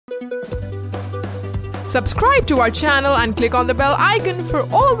Subscribe to our channel and click on the bell icon for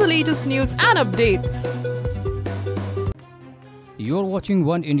all the latest news and updates. You're watching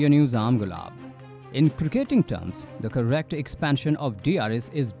One India News. I'm Gulab. In cricketing terms, the correct expansion of DRS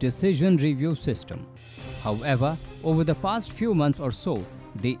is Decision Review System. However, over the past few months or so,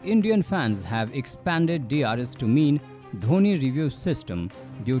 the Indian fans have expanded DRS to mean Dhoni Review System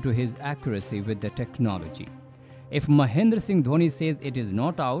due to his accuracy with the technology. If Mahendra Singh Dhoni says it is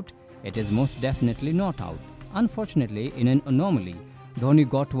not out, it is most definitely not out. Unfortunately, in an anomaly, Dhoni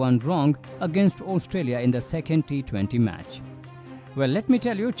got one wrong against Australia in the second T20 match. Well, let me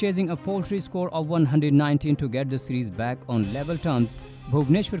tell you, chasing a paltry score of 119 to get the series back on level terms,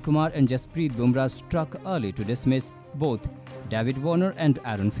 Bhuvneshwar Kumar and Jasprit Bumrah struck early to dismiss both David Warner and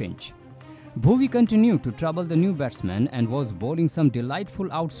Aaron Finch. Bhuvi continued to trouble the new batsman and was bowling some delightful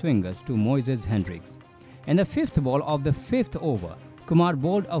outswingers to Moises Henriques. In the fifth ball of the fifth over, Kumar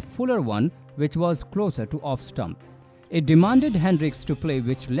bowled a fuller one which was closer to off stump. It demanded Henriques to play,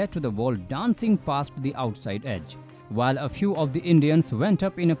 which led to the ball dancing past the outside edge. While a few of the Indians went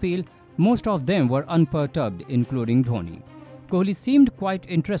up in appeal, most of them were unperturbed, including Dhoni. Kohli seemed quite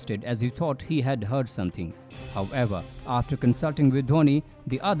interested as he thought he had heard something. However, after consulting with Dhoni,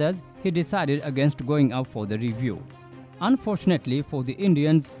 the others, he decided against going up for the review. Unfortunately for the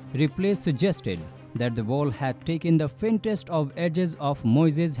Indians, replay suggested that the ball had taken the faintest of edges of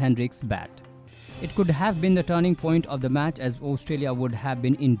Moises Henriques' bat. It could have been the turning point of the match, as Australia would have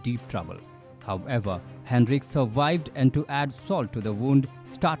been in deep trouble. However, Henriques survived and, to add salt to the wound,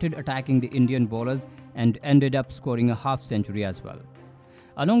 started attacking the Indian bowlers and ended up scoring a half-century as well.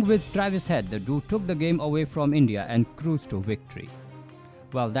 Along with Travis Head, the dude took the game away from India and cruised to victory.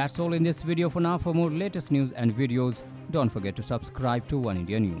 Well, that's all in this video for now. For more latest news and videos, don't forget to subscribe to One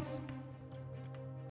India News.